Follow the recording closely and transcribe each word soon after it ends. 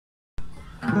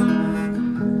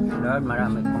Lord,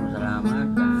 marami pong salamat.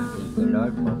 Thank you,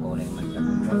 Lord, for calling my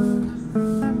Lord.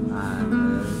 And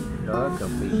Lord,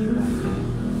 appreciate you.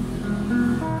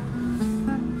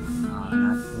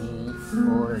 Not me,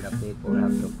 all the people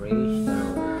have to praise the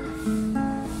Lord.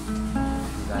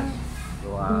 Because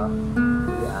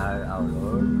we are our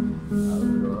Lord, our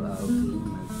King,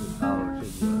 our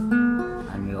Savior,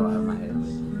 and you are my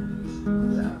everything.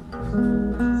 Yeah.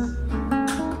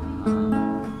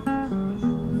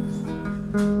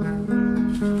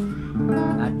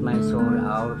 Not my soul,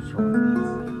 our soul.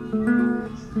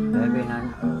 Heaven and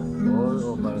earth, all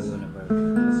over the universe,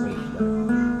 praise the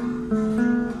Lord.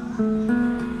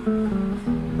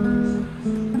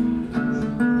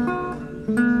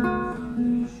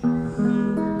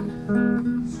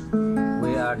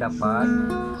 We are the part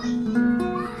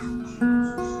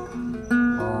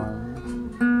of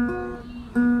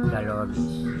the Lord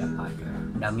is the Father,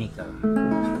 the Maker.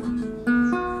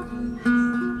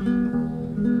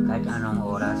 Kahit anong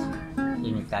oras,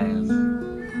 anytime,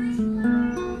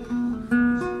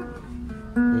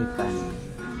 He can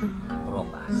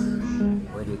provoke us.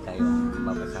 Pwede tayong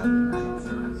babasagin ng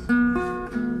oras.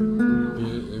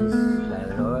 He is the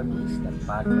Lord, is the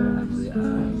Father, and we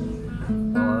are,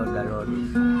 or the Lord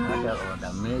is the Father, or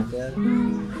the Maker,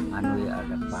 and we are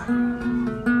the Father.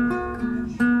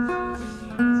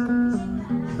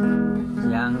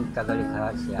 Siyang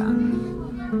tagalikha, siyang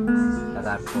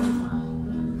taga-forma.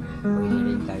 Pwede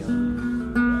rin tayong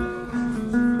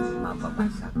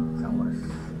mapapasag sa oras.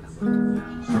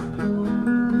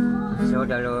 So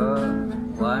the Lord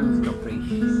wants to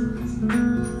preach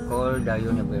all the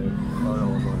universe, all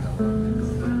over the world.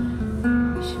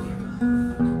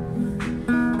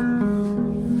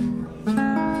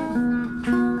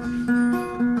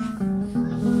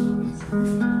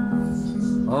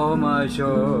 Oh my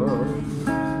soul,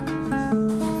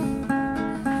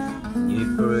 you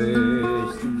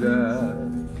praise God,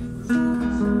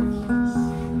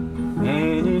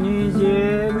 and in His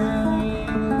heaven,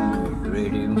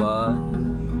 reading by.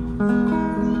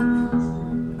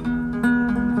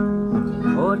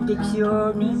 Oh, takes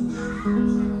your name,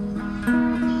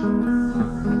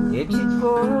 takes it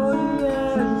for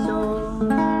the soul,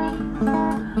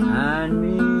 and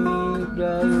make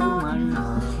the human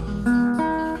heart.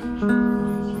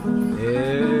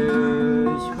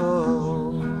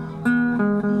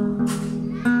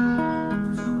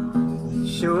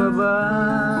 So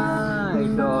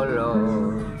abide, O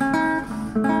Lord,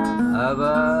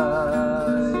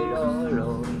 abide, O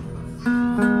Lord,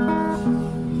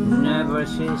 never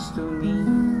cease to me,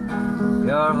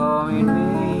 your home in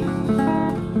me,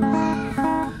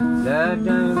 that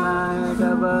I might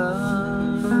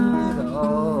abide,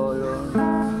 O Lord,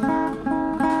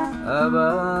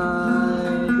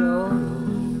 abide, O Lord.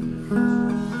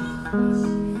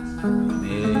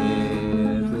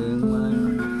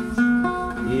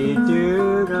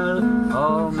 Eternal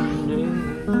home in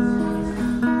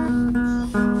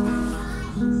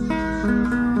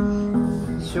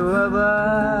so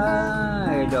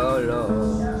abide, O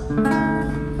Lord,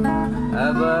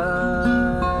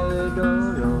 abide, O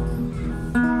Lord,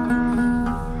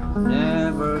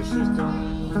 never cease to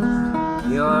me,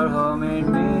 your home in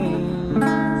me,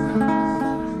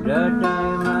 that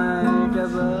I might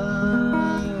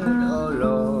abide, O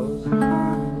Lord,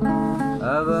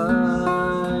 abide.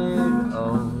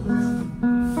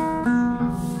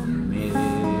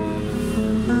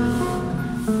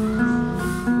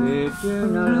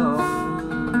 Eternal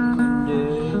home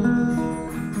in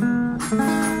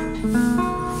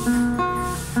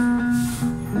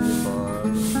before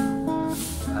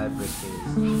I practice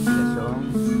the song,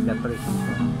 the praising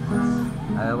song,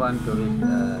 I want to read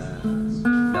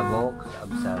the book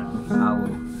of Salmo,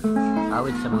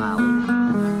 awit sa mga awit,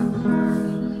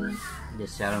 the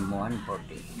Salmo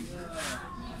 140.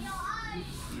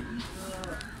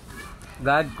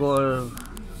 God called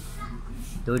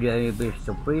to the universe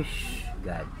to praise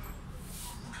God.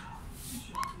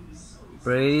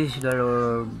 Praise the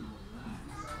Lord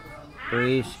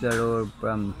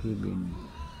from heaven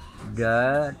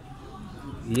that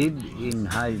live in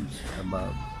heights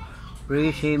above.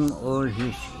 Praise Him, all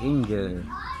His angels,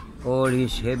 all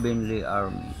His heavenly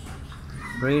armies.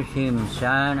 Praise Him,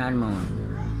 sun and moon.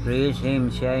 Praise Him,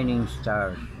 shining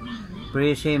stars.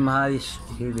 Praise Him, highest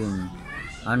heaven,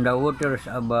 and the waters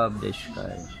above the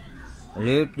sky.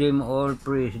 Let them all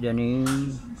praise the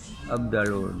name of the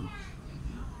Lord.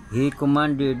 He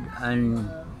commanded and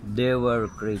they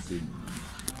were created.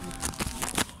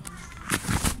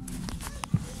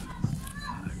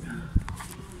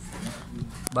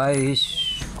 By His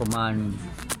command,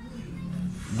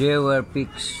 they were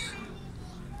fixed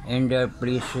in their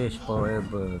places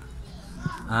forever,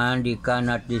 and they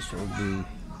cannot disobey.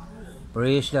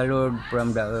 Praise the Lord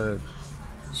from the earth,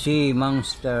 sea,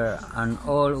 monster, and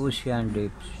all ocean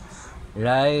deeps,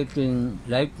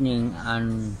 lightning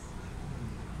and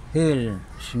hail,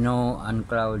 snow and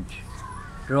clouds,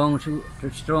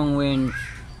 strong winds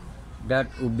that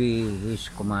obey his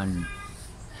command.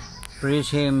 Praise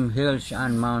him, hills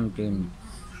and mountains,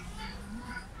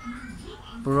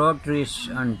 fruit trees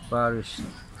and forests,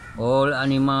 all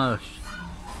animals,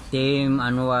 tame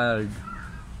and wild,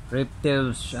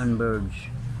 reptiles and birds.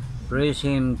 Praise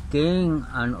him, king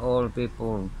and all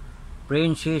people,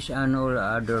 princes and all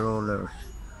other rulers,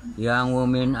 young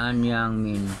women and young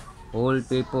men, old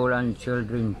people and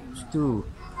children too.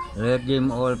 Let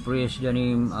them all praise the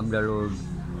name of the Lord.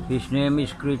 His name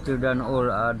is greater than all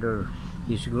others.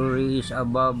 His glory is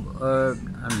above earth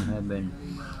and heaven.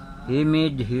 He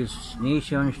made his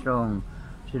nation strong,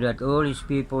 so that all his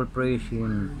people praise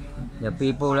him. The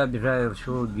people of Israel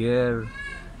should dare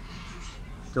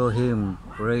to him.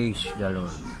 Praise the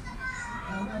Lord.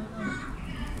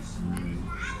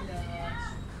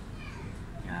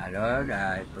 Lord,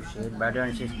 I proceed, brother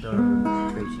and sister,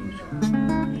 praising song.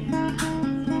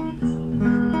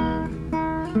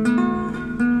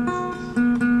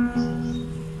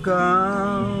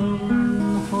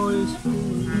 Come, Holy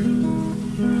Spirit,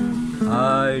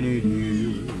 I need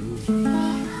you.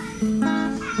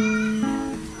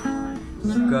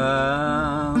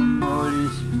 Come, Holy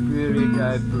Spirit,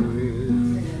 I pray.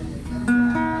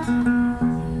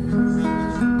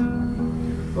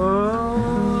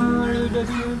 Only the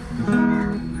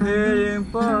healing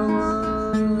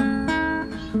power,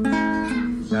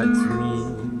 touch me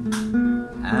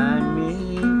and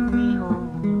make me whole.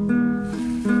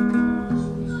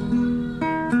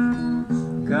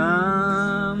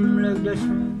 Come like the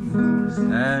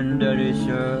sun and the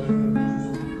desert.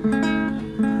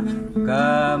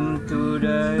 Come to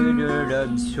the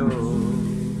dead soul.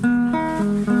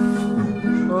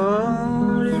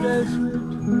 Only the sweet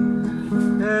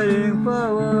healing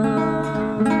power,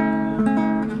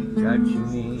 touch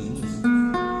me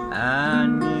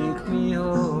and make me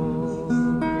whole.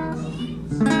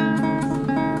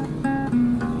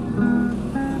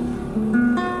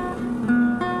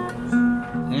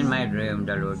 In my dream,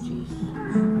 the Lord Jesus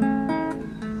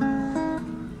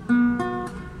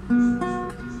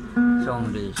song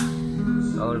this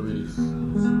always,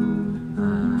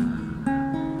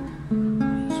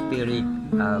 Spirit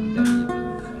of the living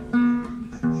God.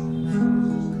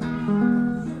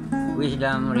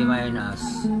 Wisdom remind us,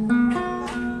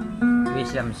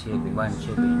 Wisdom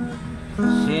 1:7,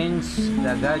 since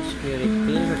the God Spirit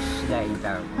fills the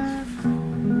entire world.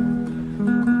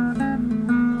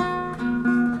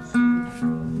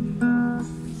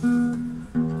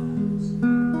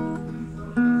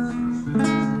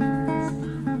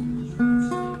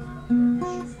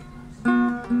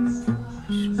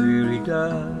 Spirit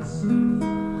of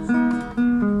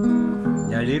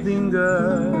the living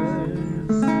God,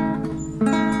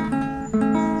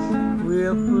 we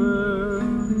affirm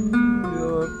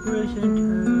your present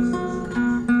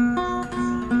help.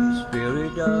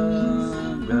 Spirit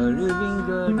of the living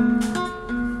God,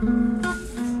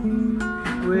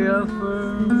 we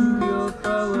affirm your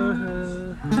power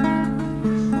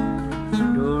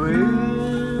to raise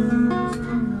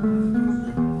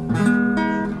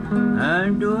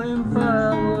and to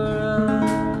empower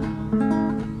us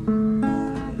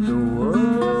to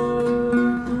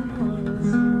work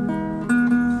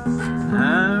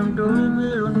and to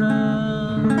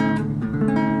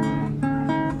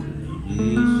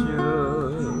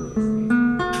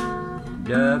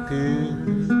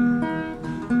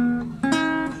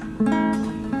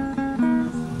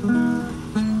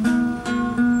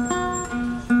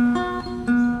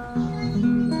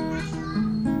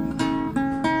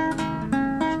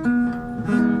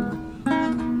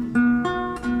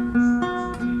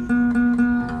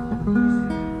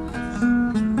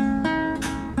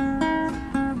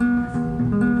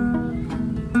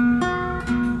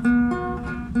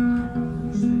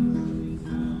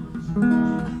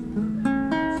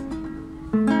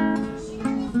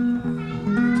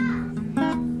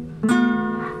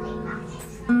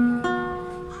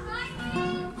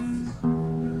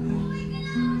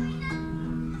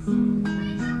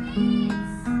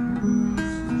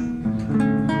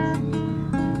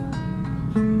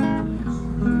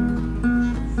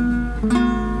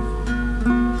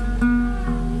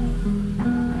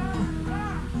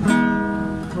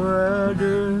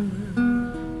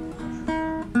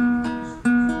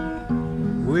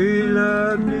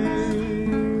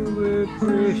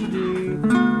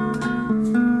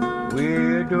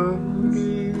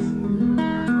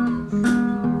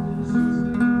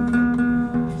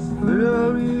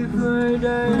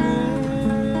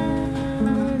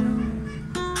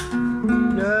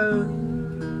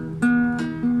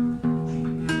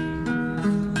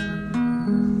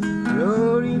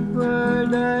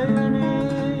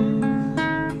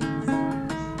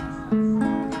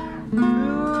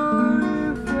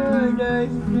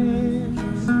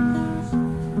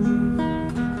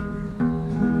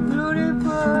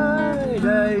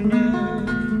thy name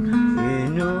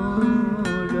in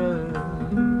order.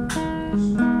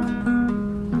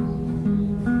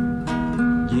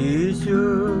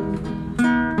 Jesus,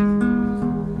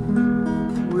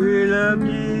 we love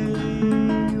thee,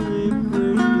 we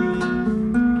praise thee,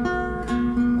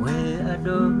 we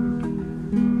adore.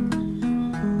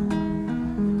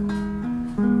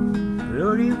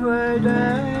 Glorify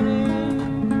thy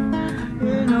name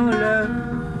in all love.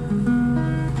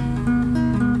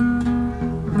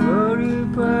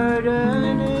 Glorify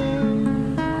thy name.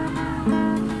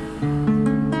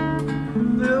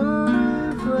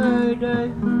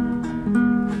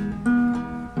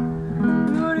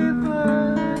 Glorify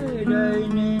thy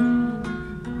name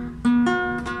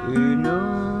in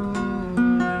all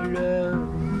love.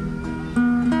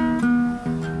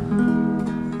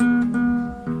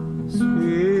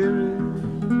 Spirit,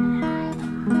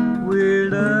 we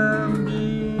love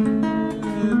thee,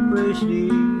 praise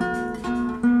thee,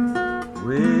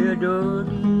 we adore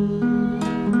thee.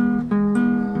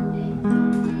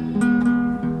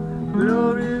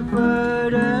 Glorify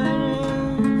thy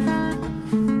name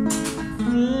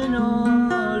in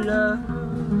all love.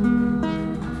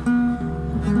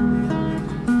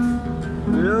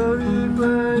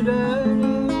 Glorify thy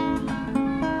name.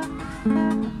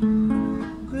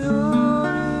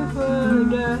 Glorify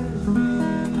thy name.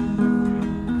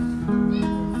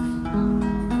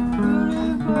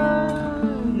 Glorify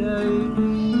thy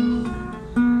name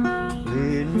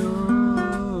in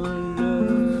all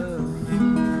love.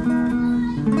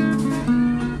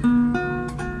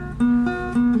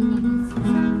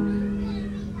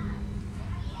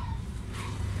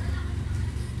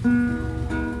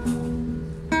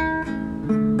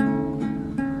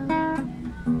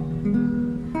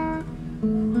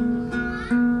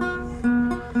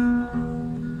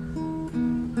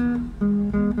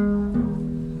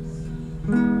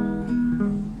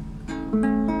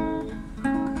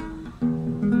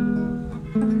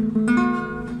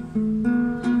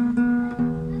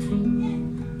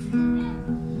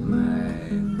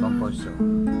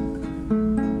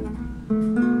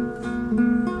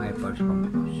 My first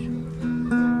composition.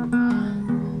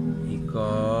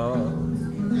 Ikaw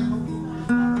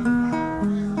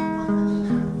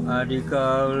at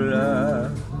ikaw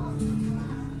lang.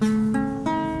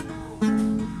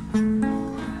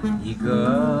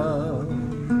 Ikaw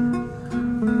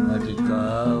at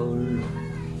ikaw lang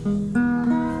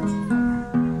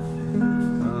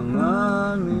ang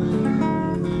aming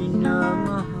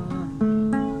minamahal.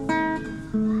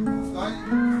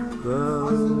 Ikaw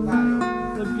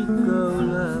at ikaw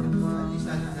lamang,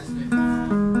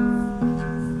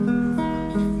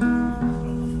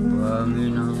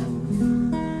 Panginoon,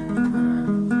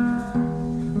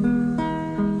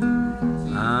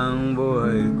 ang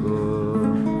buhay ko.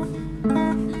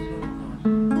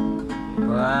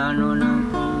 Paano na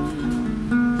kung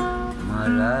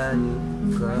malayo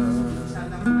ka?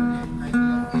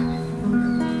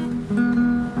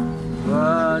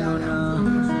 Paano na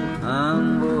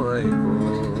ang buhay ko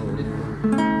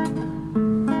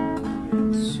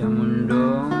sa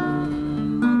mundong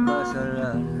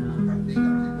makasalanan?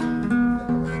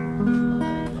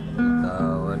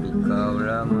 Ikaw at ikaw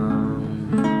lamang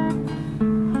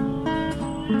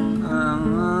ang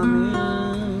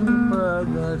aming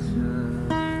pag-asa.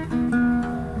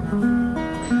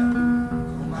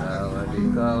 Ikaw at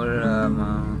ikaw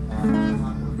lamang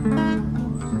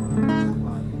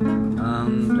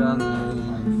ang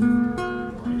tanging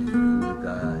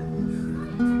ligay.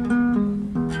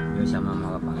 Diyos ang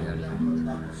makapangyarihan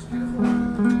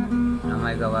na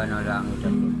may gawa ng langit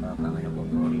at lupa, Panginoon,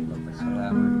 pupuri,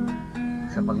 pagpasalamat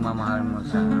sa pagmamahal mo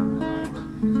sa amin,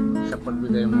 sa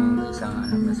pagbigay mo ng isang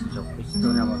anak na si Kristo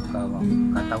na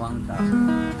magkawang katawang tao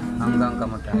hanggang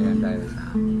kamatayan dahil sa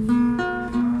amin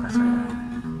kasalanan.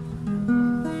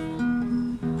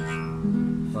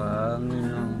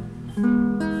 Panginoon,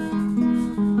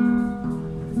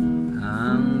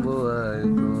 ang buhay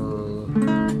ko,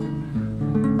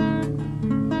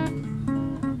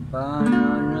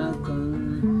 paano na kung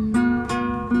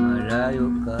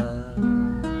malayo ka?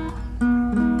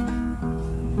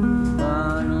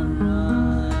 Paano na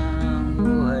ang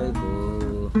buhay ko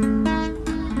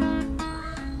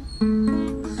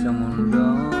sa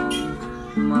mundong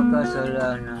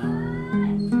makasalanan?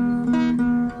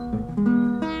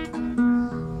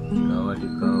 Ikaw at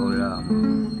ikaw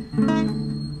lamang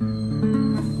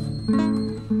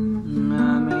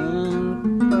naming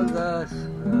pag-asa.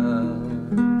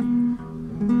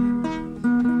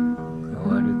 Ikaw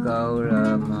at ikaw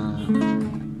lamang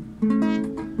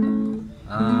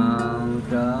ang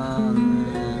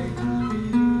tanging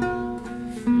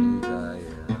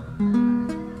ligaya.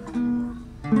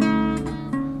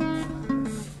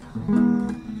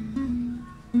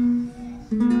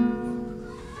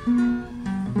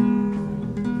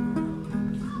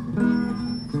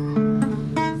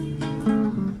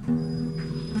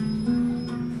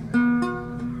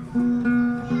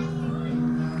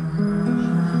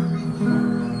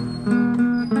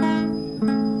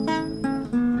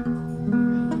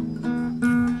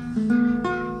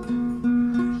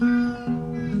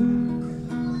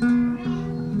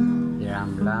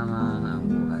 Hiram lamang ang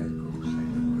buhay ko sa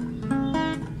iyo.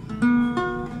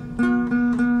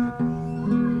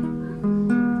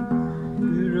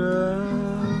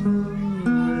 Hiram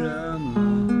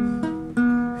lamang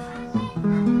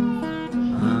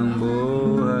ang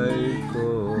buhay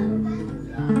ko.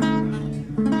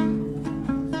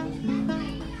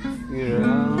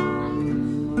 Hiram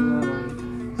lamang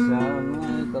sa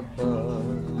may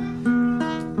kapal.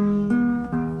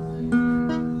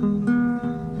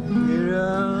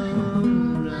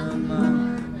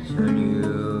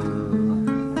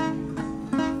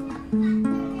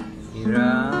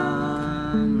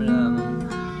 Hiram lamang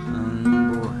ang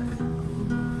buhay ko.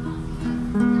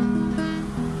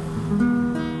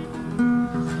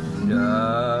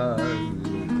 Dahil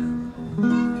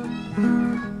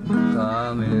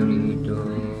kami rito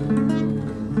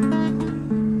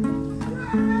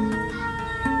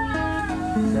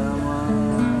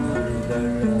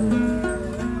samantala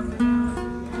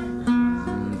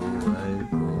ang buhay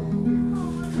ko.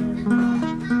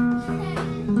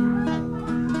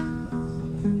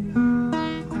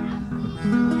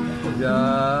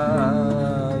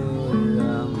 Dahil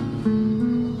lang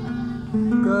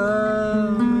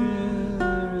kami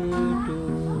rito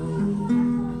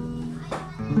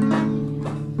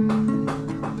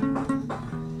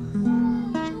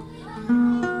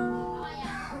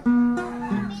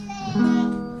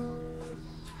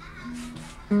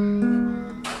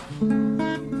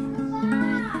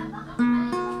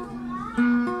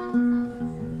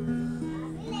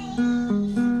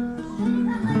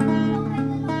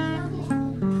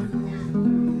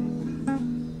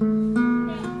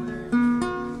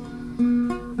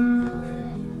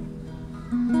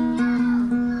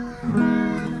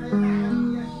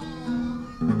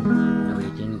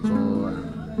nawitin ko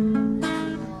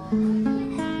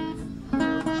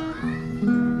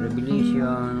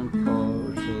Revelation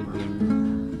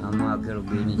 4:7. Ang mga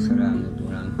kerubini sa langit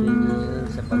walang tigil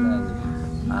sa pag-awit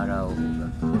araw o gabi.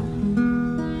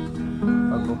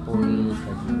 Pagpupuri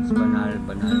sa Diyos,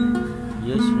 banal-banal,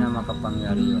 Diyos na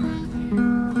makapangyarihan.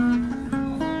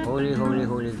 Holy, holy,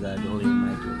 holy God, holy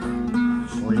mighty God,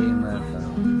 holy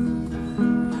merciful.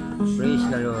 Praise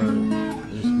the Lord,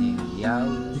 His name,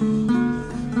 Yahweh,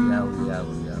 Yahweh,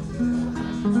 Yahweh, Yahweh.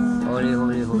 Holy,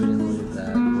 holy, holy, holy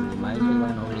God, holy mighty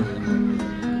one, holy mighty one,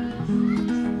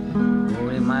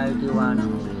 holy mighty one,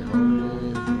 holy,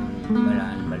 holy,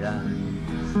 balan, balan.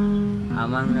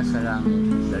 Amang nasa langit,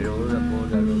 dalur ako,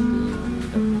 dalur,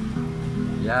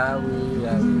 Yahweh,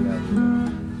 Yahweh, Yahweh.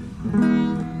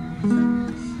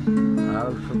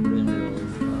 Our supreme Lord,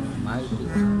 mighty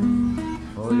one,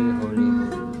 holy, holy,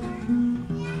 holy.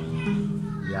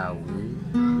 Yahweh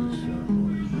is your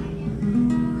holy name.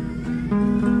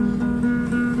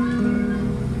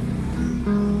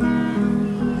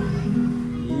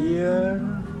 Here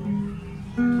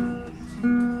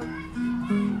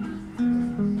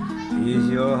is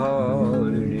your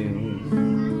holy name.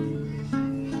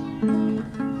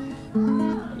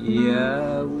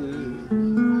 Yahweh,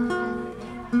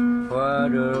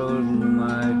 Father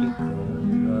Almighty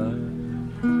God.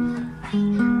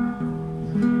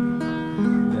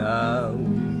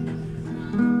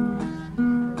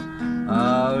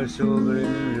 Our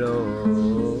sovereign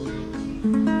Lord,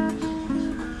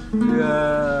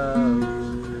 Yahweh,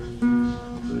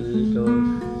 Creator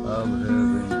of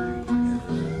heaven and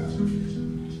earth.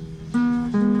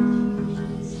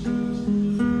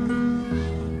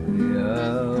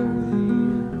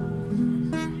 Yahweh,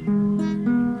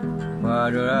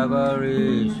 Father of our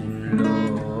risen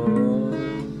Lord,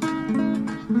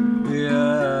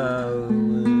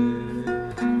 Yahweh,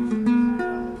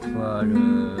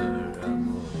 Father.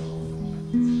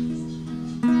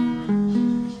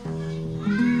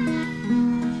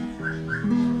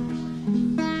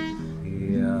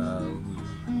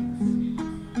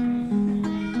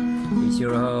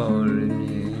 Your holy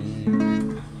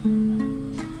name,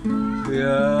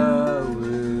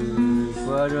 Yahweh,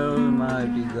 Father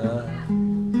Almighty God,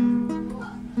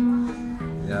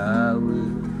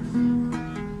 Yahweh,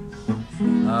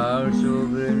 our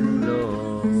sovereign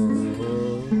Lord,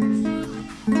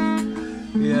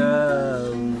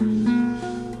 Yahweh,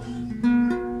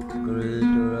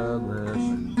 Creator of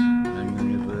heaven and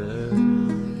universe,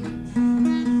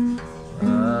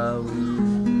 Yahweh,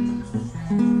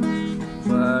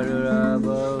 Father of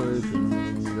our risen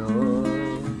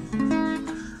Lord,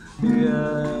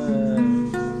 Yahweh,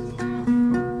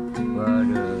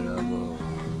 Father of all.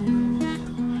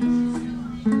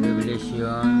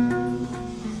 Revelation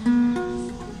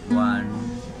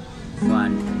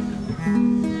 1:1.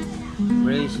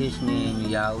 Praise His name,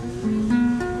 Yahweh,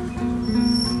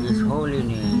 His holy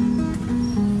name.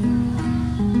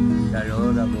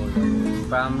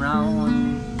 from now on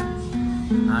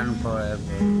and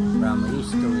forever, from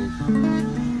east to west.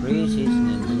 Praise His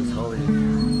name, His holy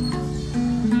name.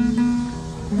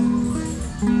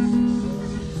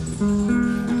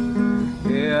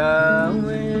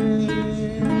 Yahweh,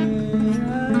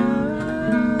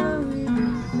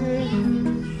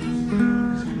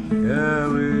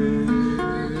 Yahweh,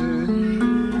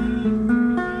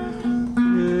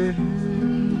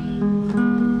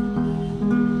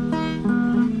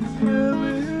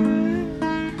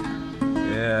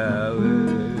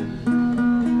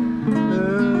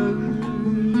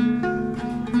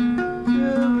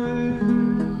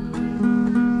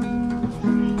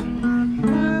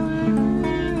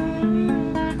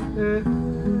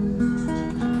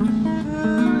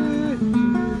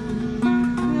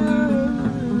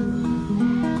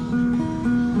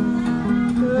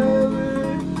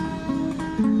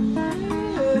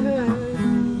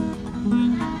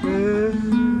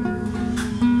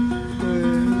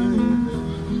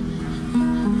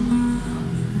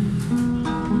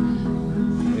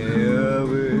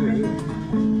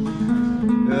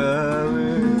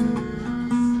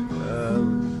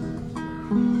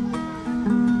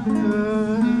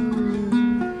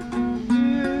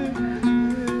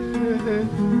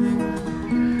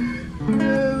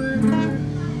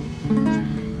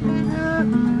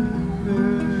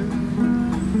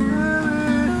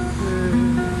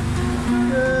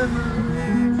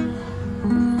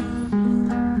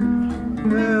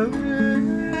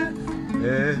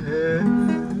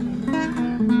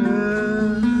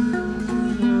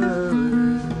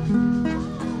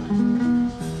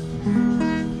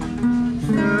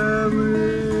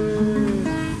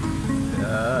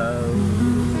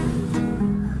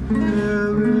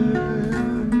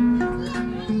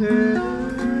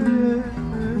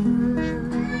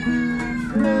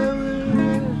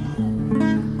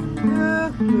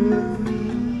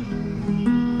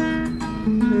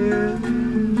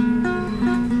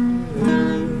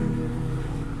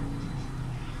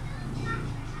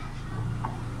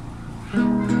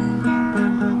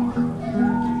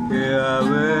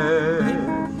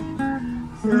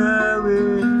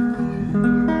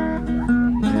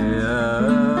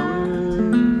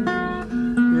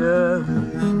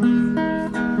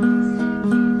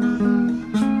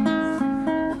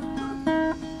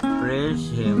 Praise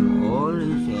Him, all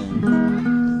His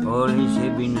angels, all His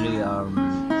heavenly army.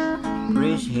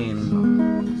 Praise Him,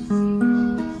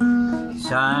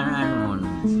 sun and moon.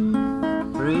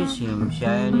 Praise Him,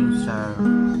 shining star.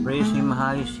 Praise Him,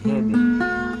 highest heaven,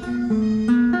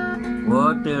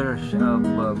 waters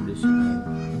above the sky.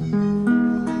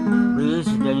 Praise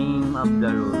the name of the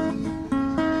Lord.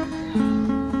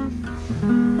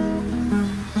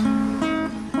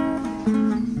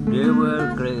 They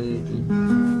were created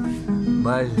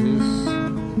by His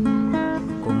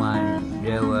command.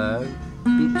 They were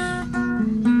fixed.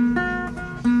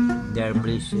 Their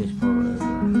bliss is forever.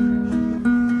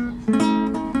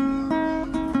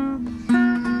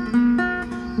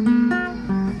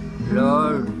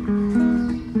 Lord,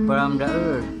 from the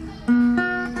earth,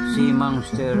 sea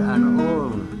monster and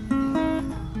all,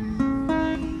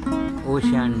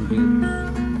 ocean deeps,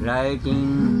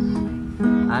 lightning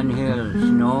and hail,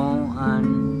 snow and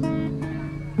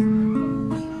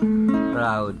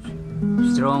clouds,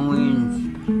 strong winds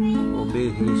obey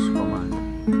His command.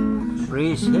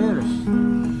 Praise hills,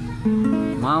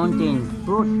 mountains,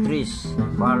 fruit trees,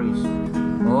 forests,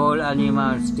 all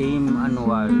animals, tame and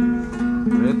wild,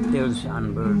 reptiles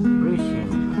and birds. Praise Him,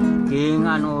 King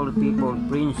and all people,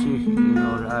 princes in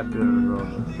all other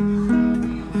roles,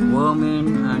 women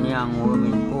and young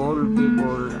women, all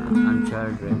people and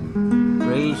children.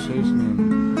 Praise His name.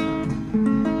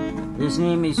 His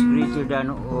name is greater than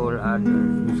all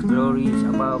others. His glory is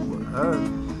above earth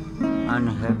and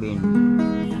heaven.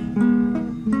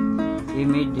 He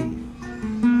made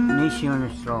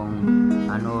nations strong,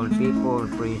 and all people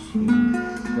praise Him.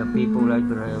 The people of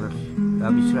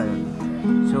Israel,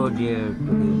 so dear to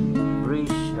Him. Praise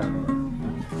the Lord.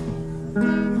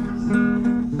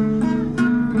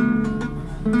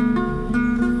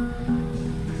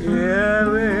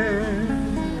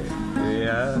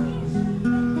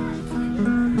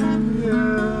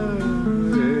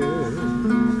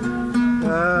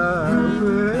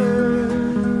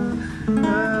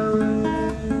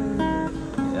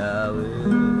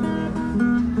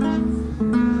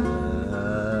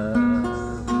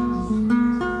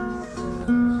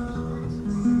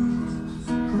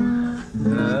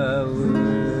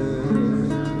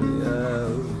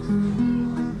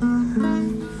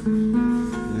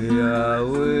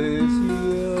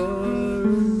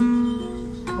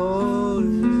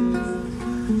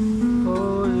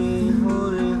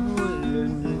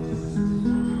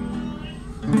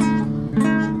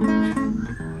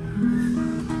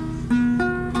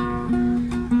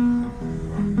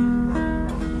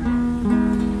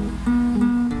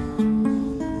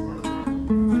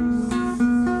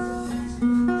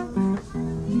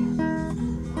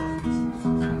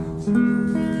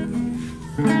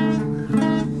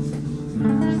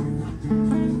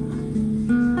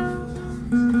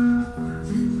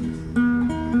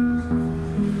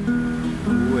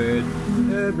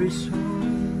 every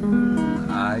song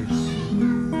I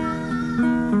sing.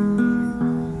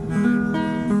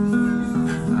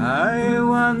 I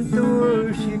want to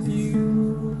worship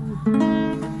you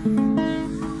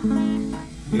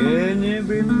in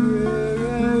every prayer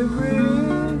I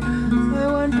bring. I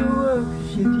want to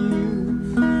worship you.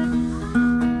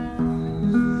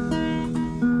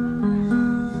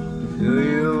 To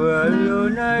you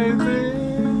alone I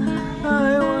cling.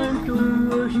 I want to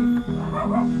worship you.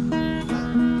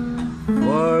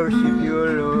 Worship you,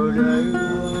 Lord. I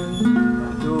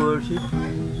want to worship you.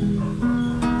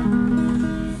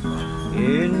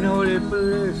 In holy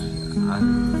place,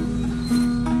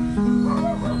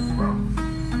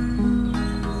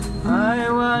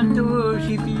 I want to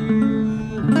worship you.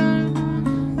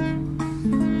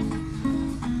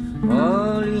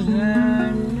 Holy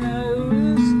hand I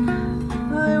raise,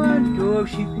 I want to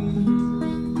worship you.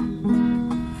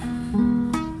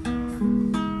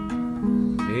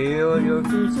 Lay all your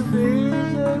face to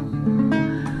face, I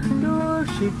want to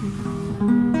worship you.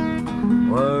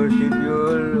 Worship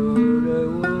your Lord, I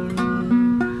want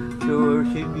to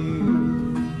worship you.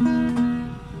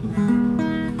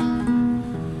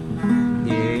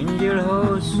 The angel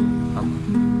host,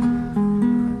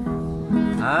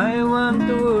 I want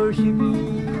to worship you.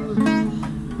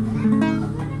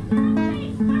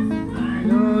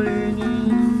 Lord,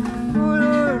 oh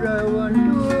Lord, I want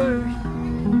to worship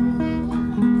you.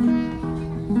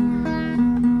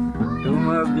 To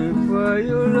magnify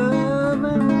your love,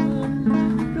 I want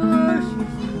to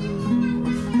worship you.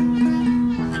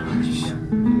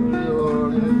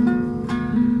 Lord, I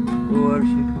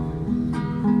worship you.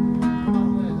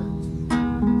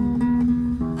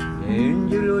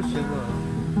 Angel Shabbat,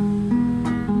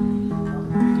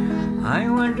 I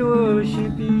want to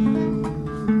worship you.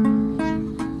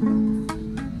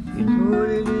 In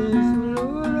holiness,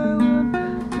 Lord, I want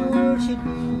to worship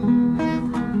you.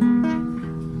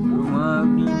 To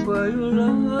magnify your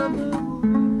love, I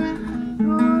want to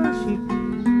worship you.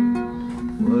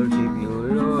 Worship you,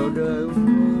 Lord, I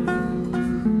want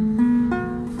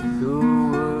to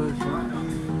worship you.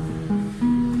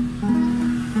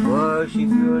 Worship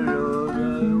you, Lord, I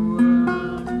want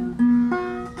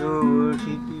to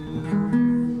worship you.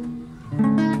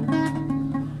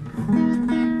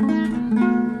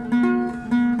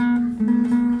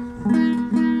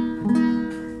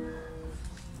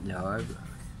 Lord,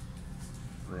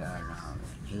 we are now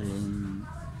healing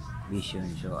vision,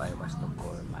 so I was to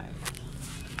call my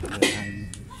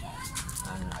behind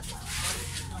another.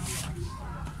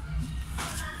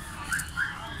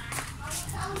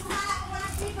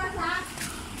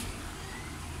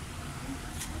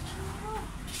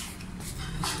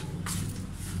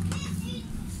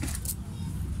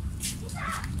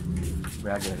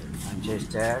 Brother and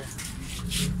sister,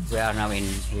 we are now in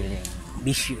healing,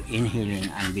 in healing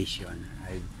and vision.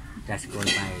 I just called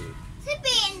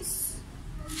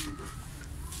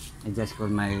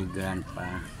my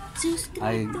grandpa.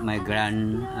 My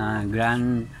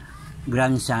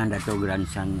grandson, that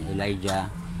grandson Elijah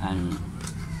and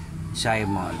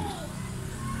Simon.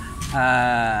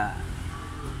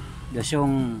 The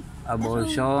song, about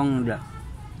song,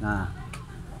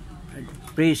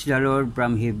 praise the Lord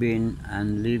from heaven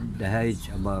and leave the heights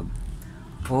above,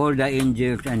 all the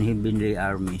angels and heavenly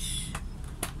armies.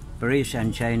 Praise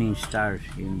and shining stars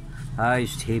in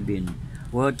highest heaven,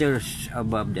 waters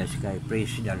above the sky.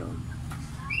 Praise the Lord.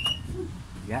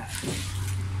 Yeah.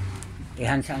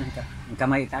 Ihansan ka. Ang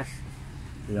kamay itaas.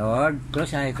 Lord,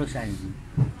 close eye.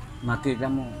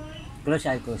 Makita mo. Close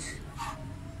eye.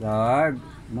 Lord,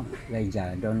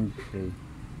 Elijah, don't pray.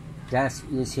 Just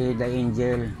you see the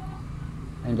angel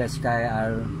and the sky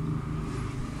are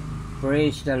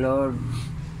praise the Lord.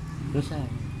 Close eye.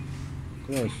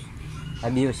 Close.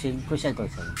 Have you seen? Close eye.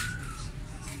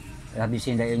 Have you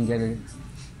seen the angel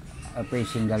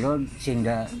praising the Lord?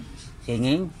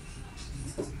 Singing?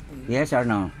 Yes or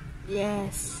no?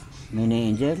 Yes.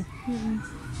 Many angel?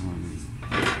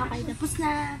 Okay, tapos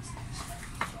na.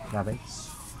 Bye-bye.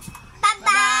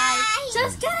 Bye-bye!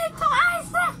 Subscribe to us!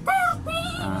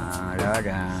 Lord,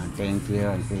 thank you.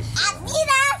 Please,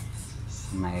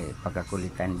 may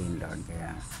pagkakulitan din, Lord.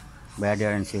 Kaya,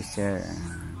 brother and sister,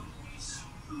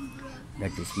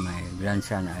 that is my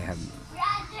grandson. I have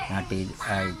nothing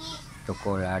to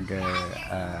call other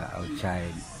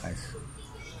outside as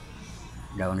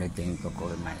the only thing to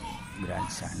call my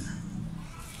grandson.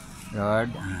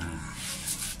 Lord,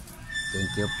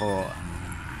 thank you po,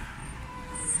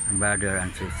 brother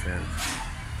and sister.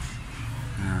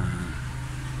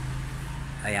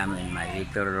 I am in my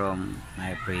little room,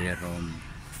 my prayer room.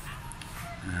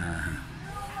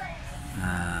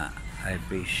 I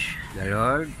praise the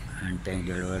Lord and thank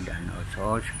the Lord, and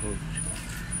also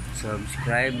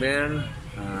subscriber,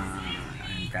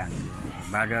 and thank you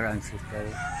brother and sister,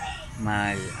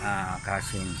 my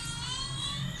cousin.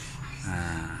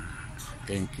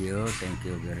 Thank you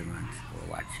very much for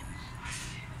watching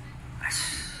us.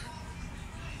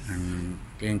 And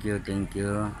thank you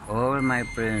all my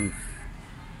friends.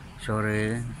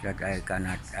 Sorry that I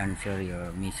cannot answer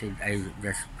your message. I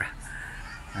just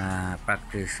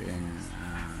practice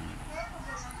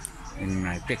in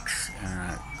my text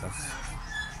because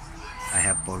I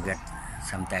have forget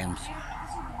sometimes.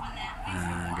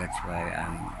 That's why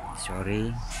I'm sorry,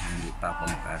 hindi pa ako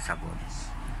makasagot.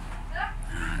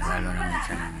 Lalo na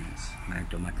minsan may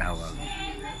tumatawag.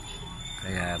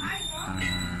 Kaya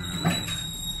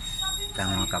sa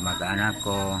mga kamag-anak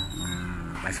ko,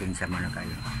 pasensya mo na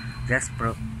kayo. Just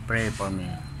pray for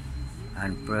me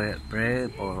and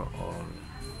pray for all,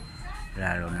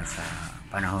 lalo na sa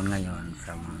panahon ngayon,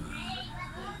 sa mga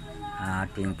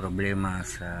ating problema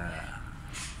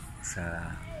sa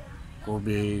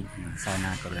COVID.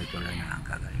 Sana tuloy-tuloy na ang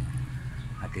kagaling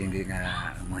at hindi na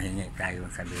muhingi tayo,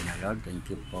 sabihin na Lord, thank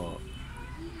you po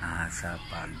sa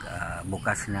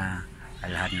pagbukas na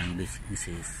lahat ng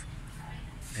businesses.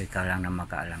 Ikaw lang na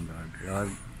makaalam, Lord.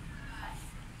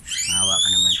 Maawa ka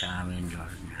naman sa amin,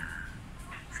 Lord, na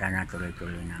sana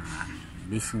tuloy-tuloy na ang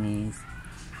business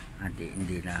at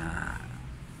hindi na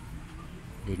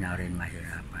rin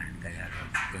mahirapan. Kaya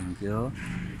Lord, thank you.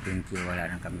 Wala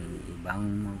na kami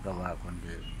ibang magawa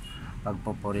kundi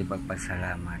pagpupuri,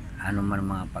 pagpasalamat, ano man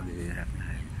mga paghihirap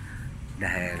natin,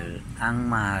 dahil ang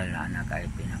mahal na anak ay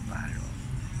pinapalo,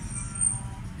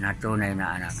 na tunay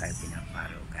na anak ay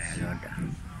pinapalo. Kaya Lord,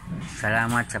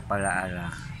 salamat sa palaala.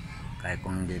 Kaya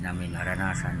kung hindi namin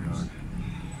naranasan, Lord,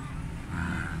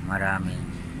 maraming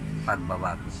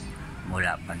pagbabago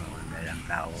mula pa noon, dahil ang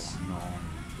tao noon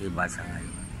iba sa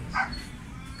ngayon.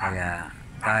 Kaya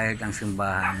kahit ang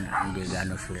simbahan hindi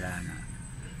gano'n sila na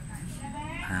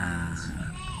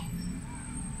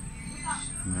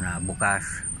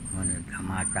bukas, ngunit ang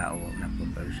mga tao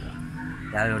nagpuperso.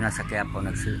 Lalo na sa Quiapo,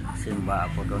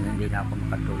 nagsimba ako doon, hindi na ako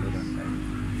makatuloy doon dahil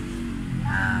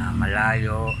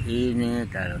malayo, init,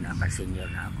 lalo na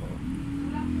ka-senior na ako.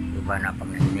 Iba na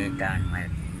pag nainitan, may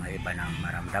iba na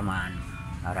maramdaman,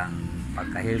 parang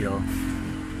pagkahilo.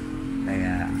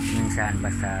 Kaya minsan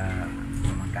basta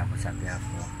pumunta ako sa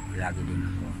Quiapo, lagi din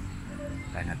ako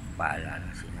kaya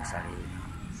nagpaalala sinasarili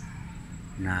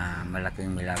na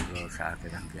malaking milagro sa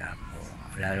akin ang Quiapo,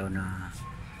 lalo na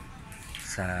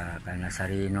sa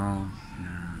Nasarino,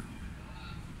 na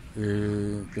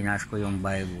kinas ko yung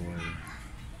Bible,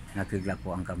 nakigla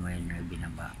ko ang kamay na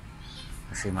binaba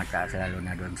kasi mataas, lalo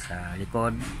na doon sa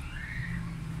likod.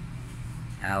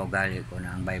 Ugali ko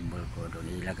na ang Bible ko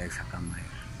doon ilagay sa kamay.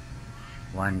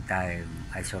 One time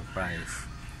I surprised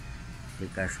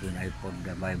because when I put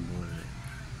the Bible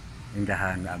in the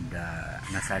hand of the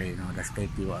Nazareno, the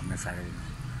statue of Nazareno.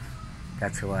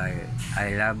 That's why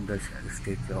I love the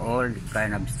statue, all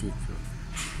kind of statue.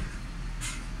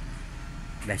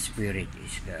 The spirit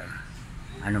is there.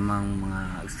 Anumang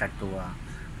mga statua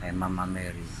ay Mama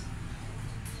Mary.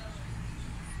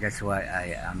 That's why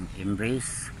I am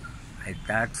embrace, I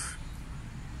touch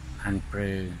and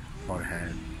pray for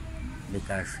her,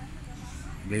 because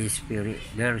their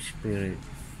spirit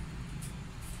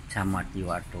somewhat you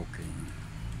are talking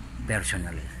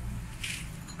personal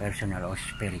or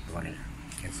spiritually,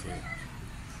 kasi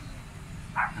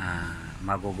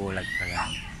magugulat ka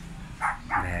lang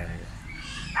dahil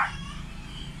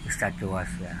statua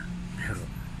siya, pero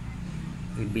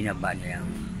ibinaba niya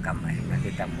yung kamay,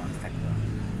 nakita mo ang statua,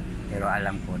 pero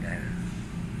alam ko dahil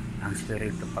ang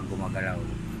spirito pag gumagalaw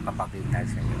papakita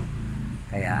sa iyo,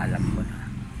 kaya alam ko na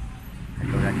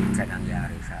katulad din sa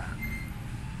nangyari sa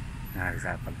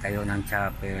pagtayo ng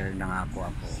chapel. Nangako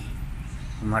ako,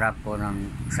 umarap ko ng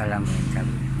salamin,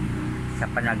 sabi sa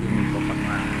panaginip ko, pag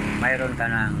mayroon ka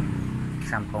ng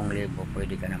 10,000,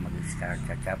 pwede ka na mag-start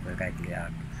sa chapel kahit liat.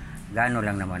 Gano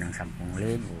lang naman ang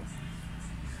 10,000,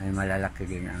 ay malalaki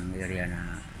din ang area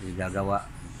na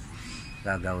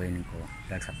gagawin ko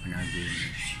dahil sa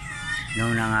panaginip.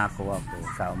 Nung nangako ako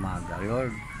sa umaga,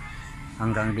 Lord,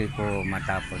 hanggang di ko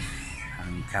matapos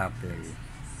ang chapel.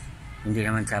 Hindi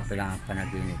naman chapel ang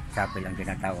panaginip, chapel ang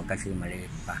tinatawag kasi maliit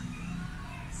pa.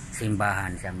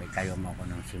 Simbahan siya, may tayo mo ko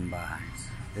ng simbahan.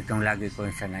 Itong lagi ko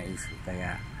sa naisip,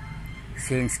 kaya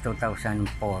since 2004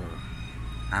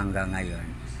 hanggang ngayon,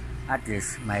 at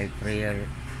least may prayer,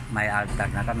 may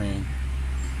altar na kami,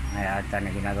 may altar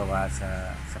na ginagawa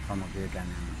sa pamagitan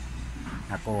ng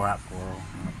nakuha ko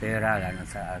ng pera, lalo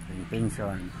sa aking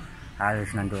pension,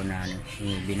 halos nandoon na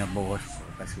binubuhos ko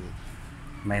kasi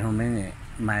may humingi,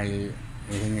 may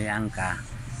hihingian ka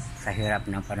sa hirap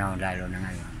ng panahon, lalo na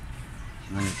ngayon.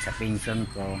 Ngunit sa pension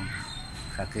ko,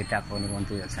 sa kita ko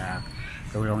unti sa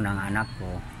tulong ng anak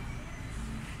ko,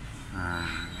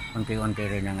 unti-unti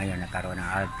rin na ngayon nakaroon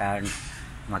ng altar.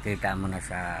 Makita mo na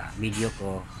sa video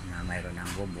ko na mayroon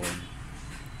ng bubong.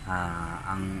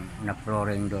 Ang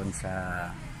na-flooring doon sa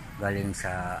galing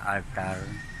sa altar,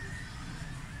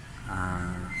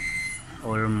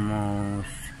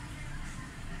 almost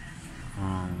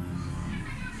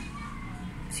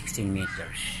 16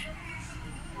 meters,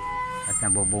 at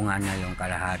nabubunga na yung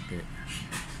kalahati.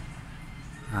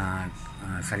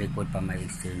 Sa likod pa may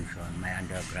extension, may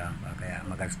underground pa, kaya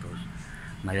magastos,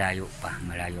 malayo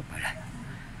pala.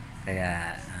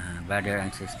 Kaya brother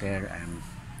and sister,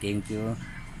 thank you.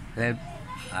 Help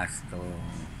us to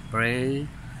pray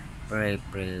for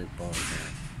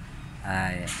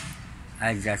that.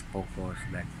 I just focus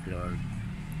that Lord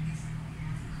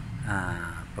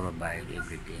provide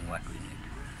everything what we need.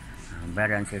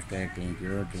 Brother and sister, thank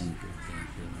you.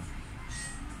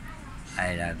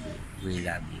 I love you. We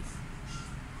love you,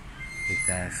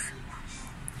 because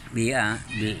we are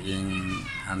being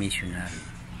a missionary.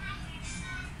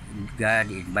 God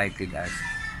invited us,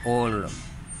 all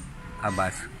of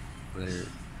us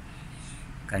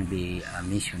can be a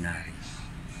missionary.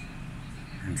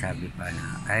 Ang sabi pa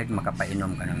na kahit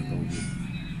makapainom ka ng tubig,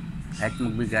 kahit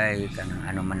magbigay ka ng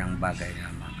anuman ng bagay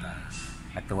na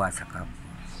makakatuwa sa kapwa,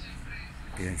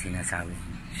 ito yung sinasabi,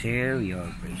 share your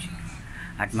passion.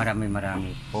 At marami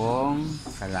pong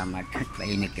salamat.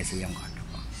 Mainit kasi yung ano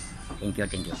ko. Thank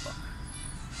you po.